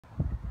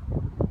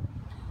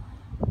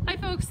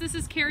folks, this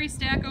is Carrie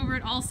Stack over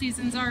at All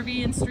Seasons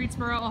RV in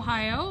Streetsboro,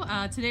 Ohio.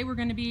 Today we're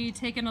going to be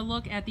taking a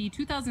look at the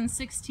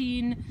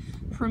 2016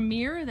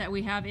 Premier that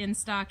we have in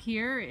stock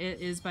here.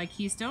 It is by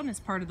Keystone. It's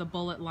part of the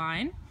Bullet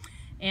line.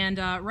 And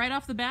right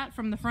off the bat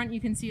from the front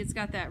you can see it's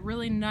got that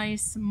really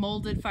nice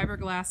molded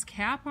fiberglass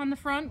cap on the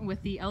front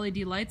with the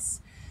LED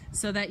lights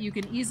so that you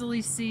can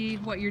easily see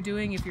what you're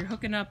doing if you're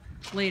hooking up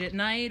late at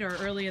night or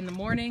early in the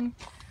morning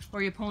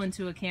or you pull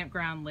into a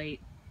campground late.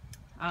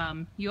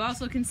 You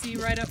also can see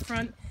right up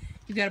front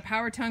you've got a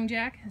power tongue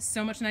jack. It's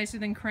so much nicer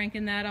than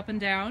cranking that up and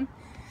down.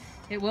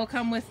 It will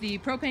come with the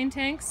propane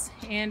tanks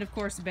and of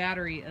course a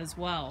battery as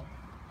well.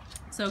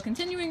 So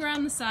continuing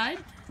around the side,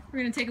 we're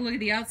going to take a look at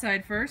the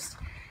outside first.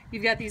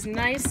 You've got these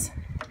nice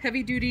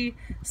heavy-duty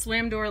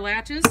slam door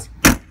latches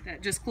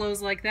that just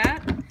close like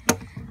that.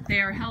 They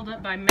are held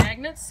up by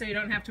magnets so you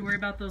don't have to worry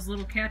about those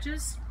little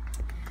catches.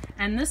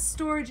 And this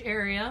storage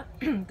area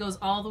goes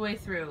all the way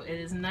through. It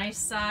is nice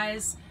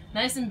size,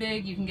 nice and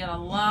big. You can get a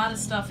lot of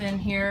stuff in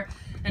here,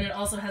 and it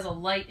also has a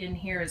light in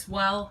here as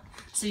well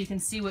so you can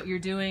see what you're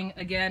doing,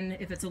 again,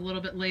 if it's a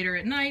little bit later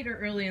at night or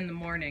early in the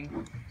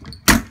morning.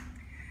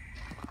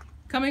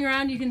 Coming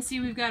around, you can see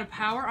we've got a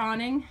power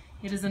awning.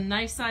 It is a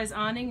nice size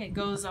awning. It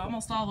goes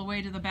almost all the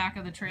way to the back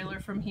of the trailer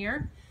from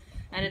here,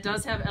 and it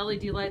does have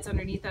LED lights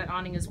underneath that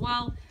awning as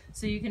well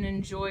so you can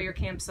enjoy your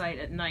campsite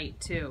at night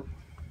too.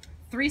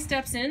 3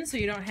 steps in, so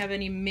you don't have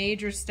any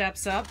major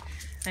steps up.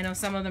 I know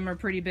some of them are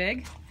pretty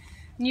big.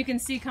 And you can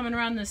see coming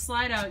around this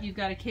slide out, you've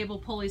got a cable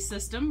pulley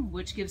system,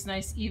 which gives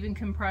nice even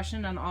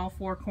compression on all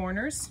 4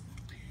 corners.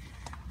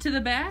 To the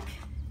back,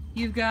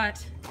 you've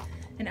got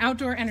an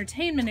outdoor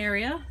entertainment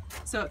area.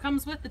 So it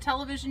comes with the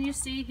television you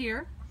see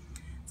here.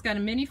 It's got a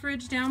mini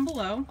fridge down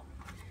below.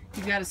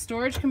 You've got a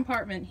storage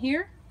compartment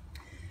here.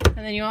 And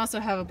then you also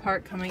have a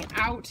part coming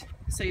out,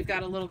 so you've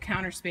got a little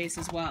counter space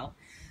as well.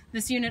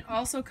 This unit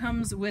also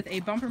comes with a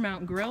bumper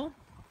mount grill.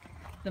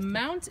 The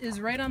mount is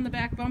right on the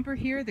back bumper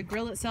here. The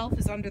grill itself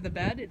is under the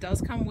bed. It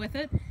does come with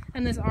it.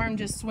 And this arm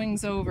just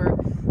swings over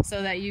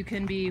so that you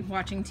can be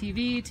watching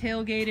TV,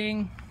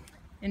 tailgating,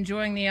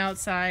 enjoying the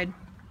outside.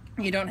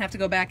 You don't have to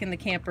go back in the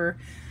camper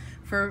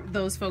for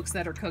those folks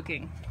that are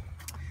cooking.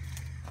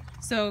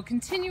 So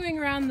continuing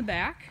around the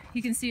back,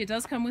 you can see it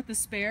does come with the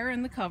spare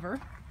and the cover.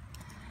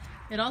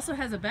 It also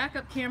has a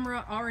backup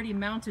camera already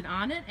mounted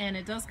on it, and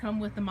it does come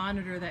with the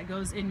monitor that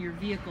goes in your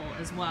vehicle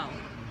as well.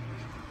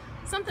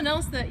 Something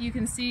else that you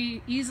can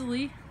see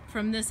easily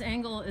from this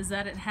angle is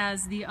that it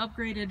has the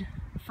upgraded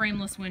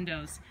frameless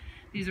windows.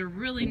 These are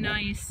really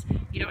nice.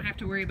 You don't have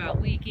to worry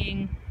about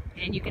leaking,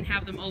 and you can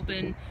have them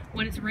open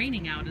when it's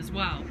raining out as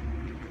well.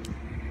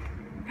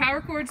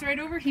 Power cord's right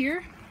over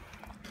here.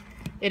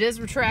 It is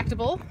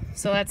retractable,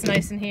 so that's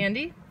nice and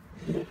handy.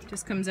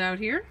 Just comes out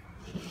here.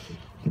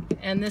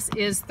 And this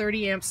is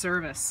 30 amp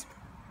service.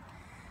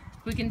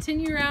 If we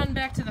continue around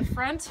back to the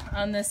front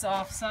on this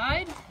off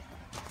side,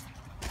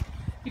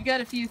 you've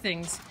got a few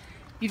things.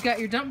 You've got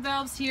your dump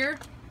valves here,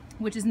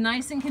 which is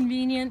nice and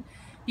convenient.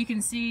 You can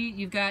see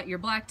you've got your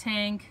black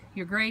tank,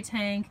 your gray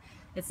tank.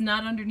 It's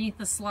not underneath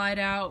the slide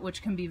out,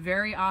 which can be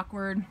very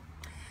awkward.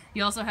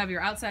 You also have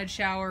your outside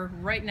shower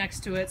right next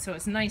to it, so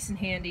it's nice and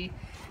handy.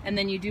 And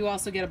then you do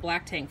also get a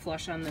black tank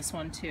flush on this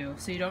one too,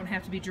 so you don't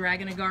have to be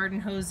dragging a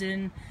garden hose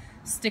in,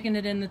 sticking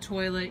it in the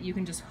toilet. You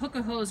can just hook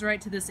a hose right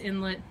to this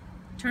inlet,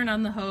 turn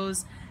on the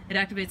hose, it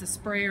activates a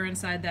sprayer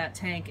inside that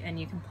tank, and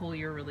you can pull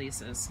your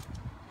releases.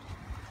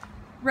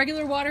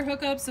 Regular water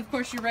hookups, of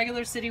course, your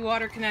regular city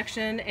water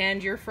connection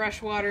and your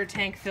freshwater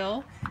tank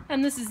fill.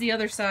 And this is the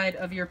other side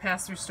of your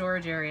pass-through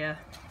storage area.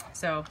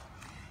 So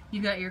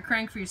you've got your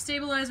crank for your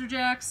stabilizer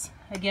jacks.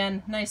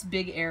 Again, nice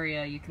big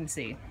area you can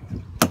see.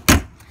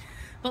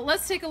 But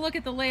let's take a look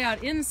at the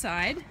layout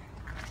inside.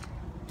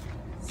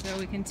 So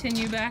we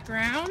continue back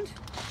around.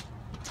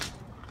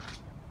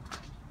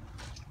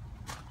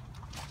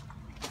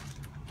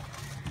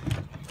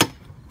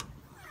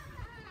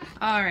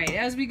 All right,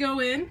 as we go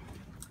in,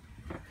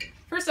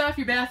 first off,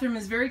 your bathroom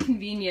is very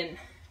convenient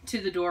to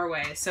the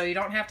doorway, so you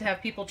don't have to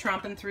have people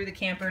tromping through the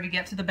camper to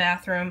get to the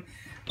bathroom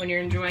when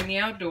you're enjoying the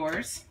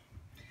outdoors.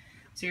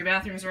 So your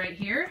bathroom's right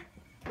here.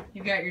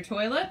 You've got your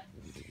toilet,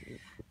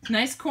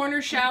 nice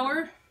corner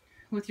shower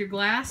with your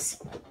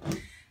glass.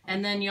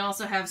 And then you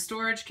also have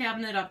storage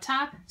cabinet up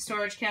top,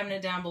 storage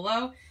cabinet down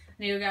below,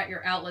 and you've got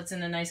your outlets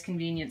in a nice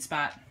convenient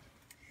spot.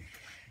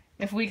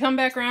 If we come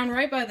back around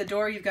right by the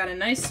door, you've got a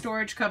nice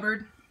storage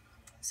cupboard.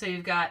 So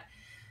you've got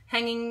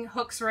hanging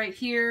hooks right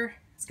here.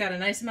 It's got a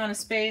nice amount of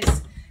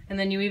space, and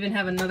then you even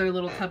have another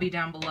little cubby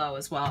down below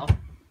as well.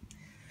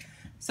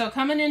 So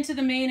coming into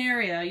the main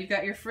area, you've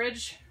got your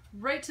fridge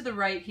right to the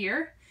right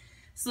here.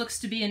 This looks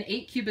to be an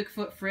 8 cubic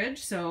foot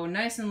fridge, so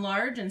nice and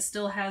large, and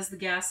still has the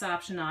gas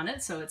option on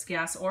it, so it's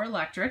gas or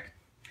electric.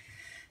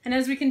 And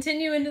as we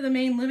continue into the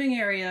main living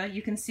area,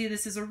 you can see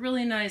this is a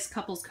really nice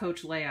couples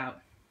coach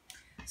layout.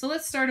 So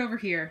let's start over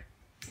here.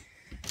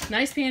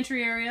 Nice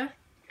pantry area,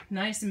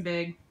 nice and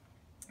big.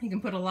 You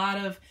can put a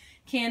lot of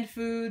canned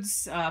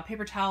foods,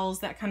 paper towels,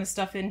 that kind of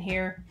stuff in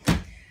here.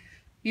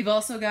 You've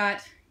also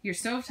got your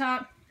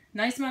stovetop,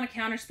 Nice amount of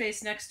counter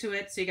space next to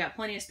it, so you got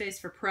plenty of space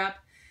for prep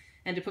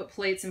and to put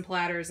plates and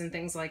platters and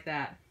things like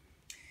that.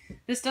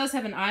 This does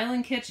have an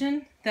island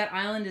kitchen. That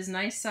island is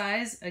nice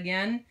size.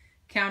 Again,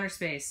 counter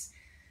space.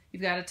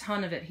 You've got a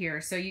ton of it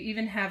here. So you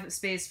even have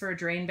space for a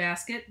drain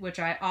basket, which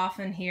I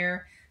often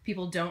hear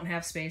people don't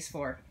have space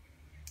for.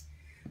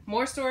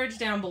 More storage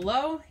down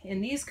below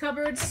in these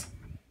cupboards.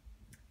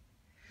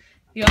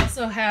 You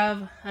also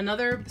have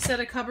another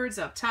set of cupboards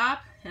up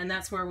top, and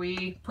that's where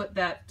we put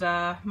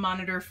that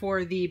monitor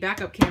for the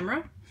backup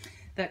camera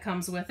that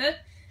comes with it.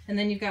 And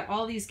then you've got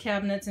all these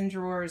cabinets and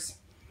drawers,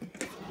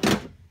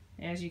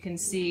 as you can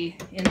see,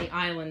 in the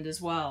island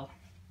as well.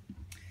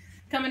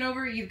 Coming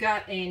over, you've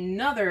got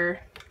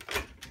another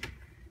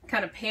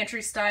kind of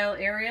pantry style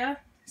area.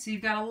 So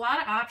you've got a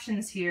lot of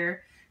options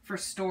here for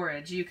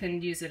storage. You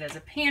can use it as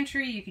a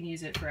pantry, you can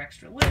use it for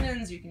extra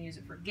linens, you can use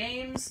it for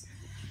games.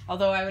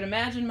 Although I would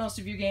imagine most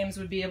of your games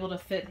would be able to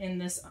fit in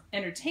this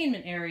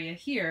entertainment area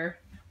here.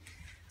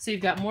 So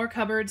you've got more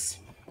cupboards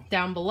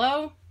down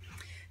below.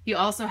 You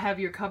also have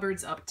your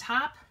cupboards up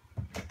top.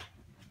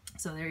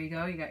 So there you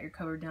go, you got your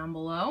cupboard down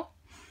below.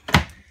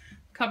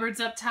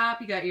 Cupboards up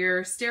top, you got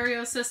your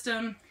stereo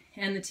system,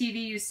 and the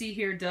TV you see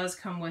here does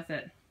come with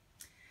it.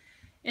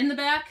 In the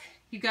back,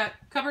 you've got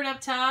cupboard up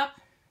top.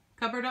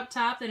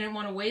 They didn't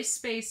want to waste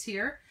space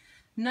here.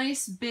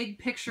 Nice big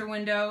picture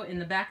window in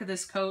the back of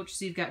this coach,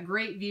 so you've got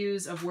great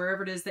views of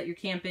wherever it is that you're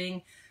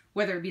camping,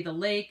 whether it be the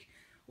lake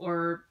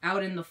or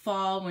out in the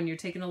fall when you're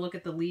taking a look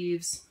at the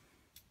leaves.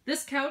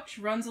 This couch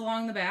runs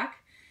along the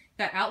back.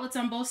 Got outlets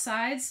on both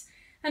sides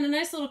and a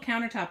nice little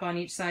countertop on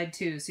each side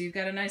too, so you've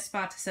got a nice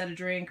spot to set a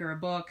drink or a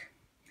book.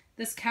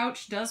 This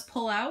couch does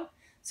pull out,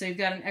 so you've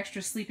got an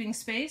extra sleeping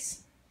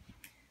space.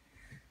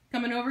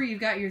 Coming over, you've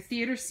got your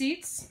theater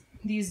seats.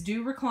 These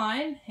do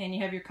recline, and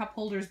you have your cup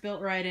holders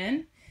built right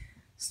in.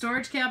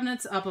 Storage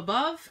cabinets up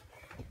above.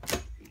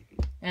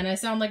 And I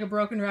sound like a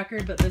broken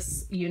record, but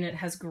this unit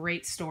has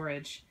great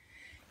storage.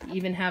 You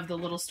even have the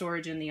little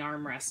storage in the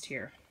armrest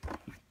here.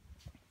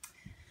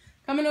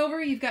 Coming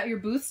over, you've got your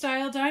booth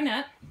style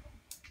dinette.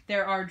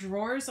 There are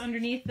drawers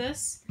underneath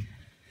this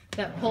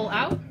that pull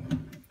out.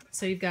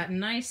 So you've got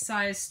nice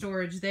size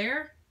storage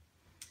there.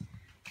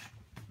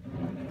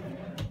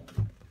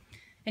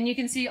 And you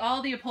can see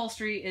all the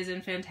upholstery is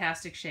in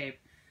fantastic shape.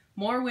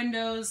 More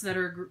windows that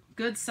are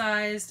good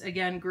sized.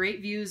 Again,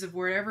 great views of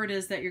wherever it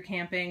is that you're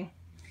camping.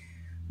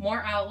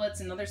 More outlets,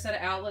 another set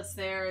of outlets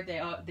there.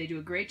 They do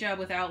a great job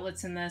with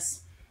outlets in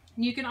this.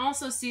 And you can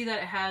also see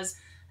that it has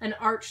an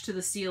arch to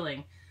the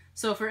ceiling.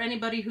 So for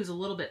anybody who's a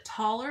little bit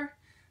taller,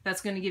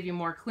 that's going to give you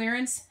more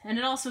clearance. And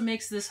it also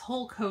makes this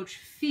whole coach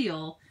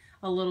feel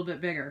a little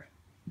bit bigger.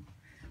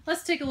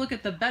 Let's take a look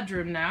at the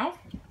bedroom now.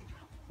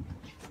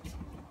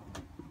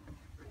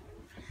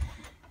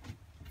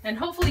 And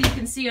hopefully you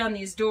can see on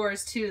these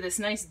doors too, this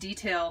nice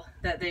detail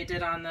that they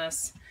did on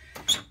this.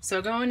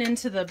 So going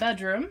into the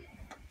bedroom,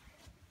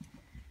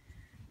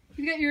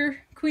 you've got your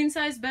queen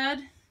size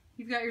bed,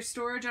 you've got your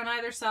storage on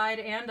either side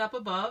and up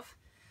above.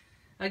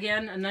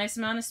 Again, a nice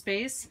amount of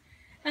space.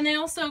 And they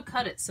also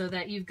cut it so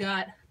that you've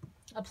got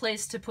a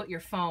place to put your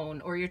phone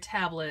or your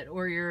tablet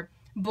or your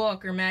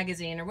book or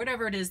magazine or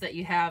whatever it is that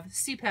you have.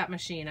 CPAP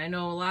machine, I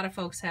know a lot of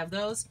folks have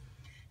those.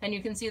 And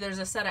you can see there's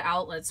a set of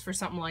outlets for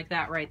something like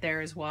that right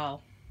there as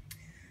well.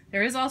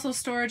 There is also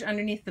storage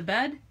underneath the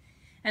bed.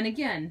 And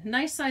again,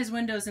 nice size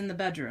windows in the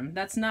bedroom.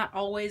 That's not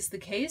always the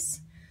case.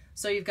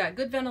 So you've got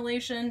good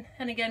ventilation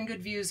and again,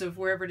 good views of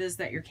wherever it is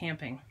that you're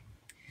camping.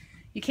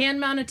 You can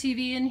mount a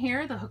TV in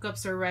here. The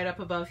hookups are right up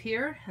above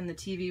here and the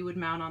TV would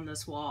mount on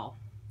this wall.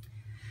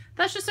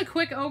 That's just a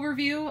quick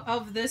overview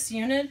of this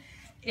unit.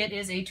 It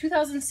is a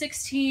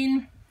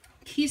 2016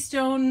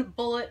 Keystone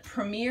Bullet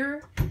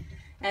Premier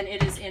and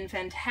it is in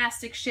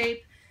fantastic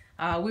shape.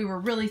 We were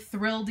really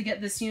thrilled to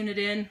get this unit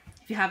in.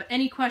 If you have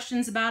any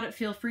questions about it,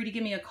 feel free to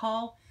give me a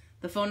call.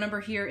 The phone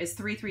number here is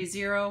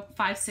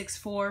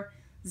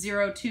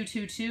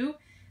 330-564-0222.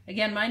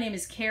 Again, my name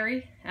is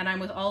Carrie, and I'm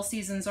with All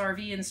Seasons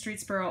RV in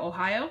Streetsboro,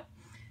 Ohio.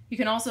 You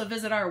can also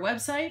visit our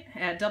website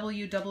at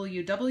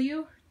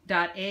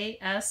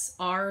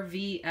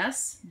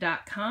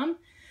www.asrvs.com.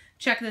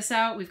 Check this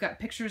out. We've got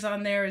pictures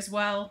on there as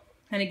well.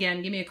 And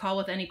again, give me a call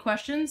with any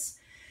questions,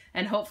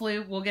 and hopefully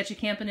we'll get you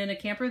camping in a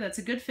camper that's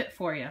a good fit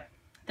for you.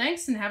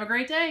 Thanks, and have a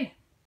great day.